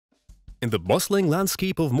In the bustling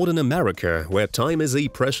landscape of modern America, where time is a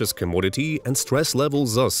precious commodity and stress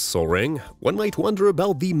levels are soaring, one might wonder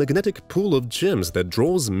about the magnetic pull of gyms that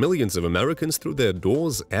draws millions of Americans through their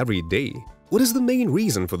doors every day. What is the main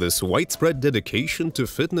reason for this widespread dedication to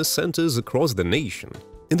fitness centers across the nation?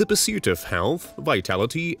 In the pursuit of health,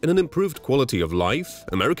 vitality, and an improved quality of life,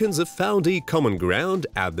 Americans have found a common ground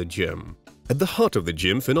at the gym. At the heart of the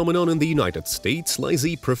gym phenomenon in the United States lies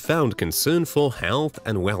a profound concern for health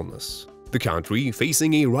and wellness. The country,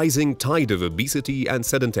 facing a rising tide of obesity and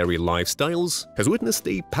sedentary lifestyles, has witnessed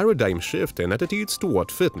a paradigm shift in attitudes toward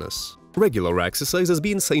fitness. Regular exercise has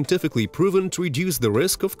been scientifically proven to reduce the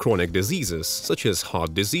risk of chronic diseases such as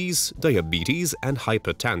heart disease, diabetes, and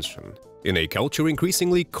hypertension. In a culture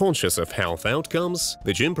increasingly conscious of health outcomes,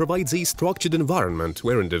 the gym provides a structured environment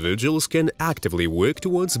where individuals can actively work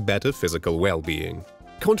towards better physical well-being.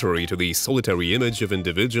 Contrary to the solitary image of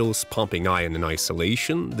individuals pumping iron in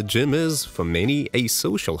isolation, the gym is, for many, a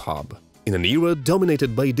social hub. In an era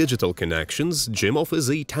dominated by digital connections, gym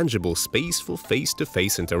offers a tangible space for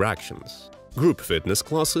face-to-face interactions. Group fitness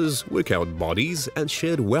classes, workout bodies, and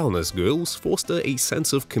shared wellness goals foster a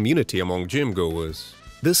sense of community among gym-goers.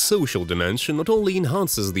 This social dimension not only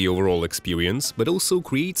enhances the overall experience, but also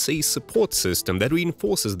creates a support system that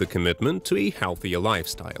reinforces the commitment to a healthier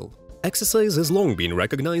lifestyle. Exercise has long been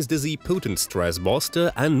recognized as a potent stress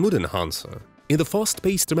buster and mood enhancer. In the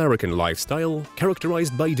fast-paced American lifestyle,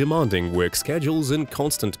 characterized by demanding work schedules and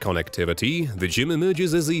constant connectivity, the gym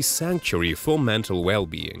emerges as a sanctuary for mental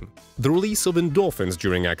well-being. The release of endorphins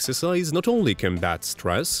during exercise not only combats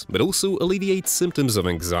stress, but also alleviates symptoms of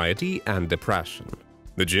anxiety and depression.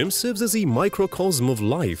 The gym serves as a microcosm of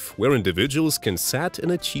life where individuals can set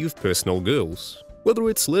and achieve personal goals.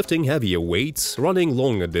 Whether it's lifting heavier weights, running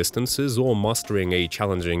longer distances, or mastering a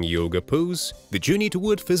challenging yoga pose, the journey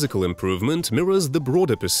toward physical improvement mirrors the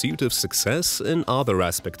broader pursuit of success in other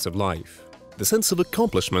aspects of life. The sense of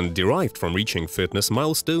accomplishment derived from reaching fitness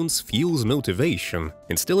milestones fuels motivation,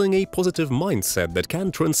 instilling a positive mindset that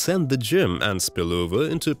can transcend the gym and spill over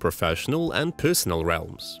into professional and personal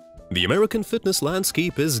realms. The American fitness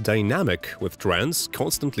landscape is dynamic, with trends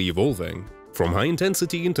constantly evolving. From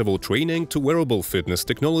high-intensity interval training to wearable fitness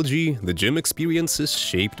technology, the gym experience is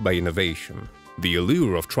shaped by innovation. The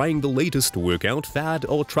allure of trying the latest workout fad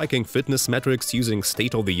or tracking fitness metrics using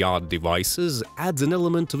state-of-the-art devices adds an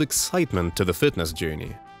element of excitement to the fitness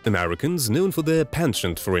journey. Americans, known for their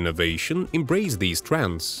penchant for innovation, embrace these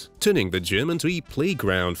trends, turning the gym into a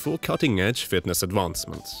playground for cutting-edge fitness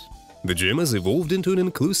advancements. The gym has evolved into an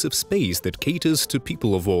inclusive space that caters to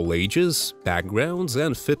people of all ages, backgrounds,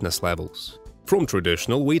 and fitness levels. From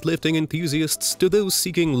traditional weightlifting enthusiasts to those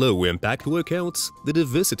seeking low-impact workouts, the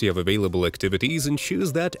diversity of available activities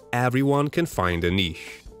ensures that everyone can find a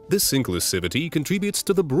niche. This inclusivity contributes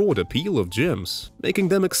to the broad appeal of gyms, making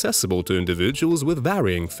them accessible to individuals with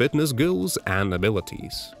varying fitness goals and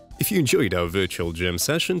abilities. If you enjoyed our virtual gym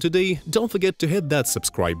session today, don't forget to hit that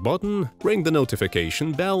subscribe button, ring the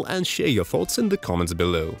notification bell, and share your thoughts in the comments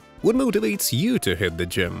below. What motivates you to hit the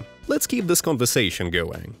gym? Let's keep this conversation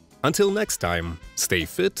going. Until next time, stay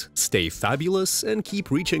fit, stay fabulous, and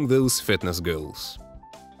keep reaching those fitness goals.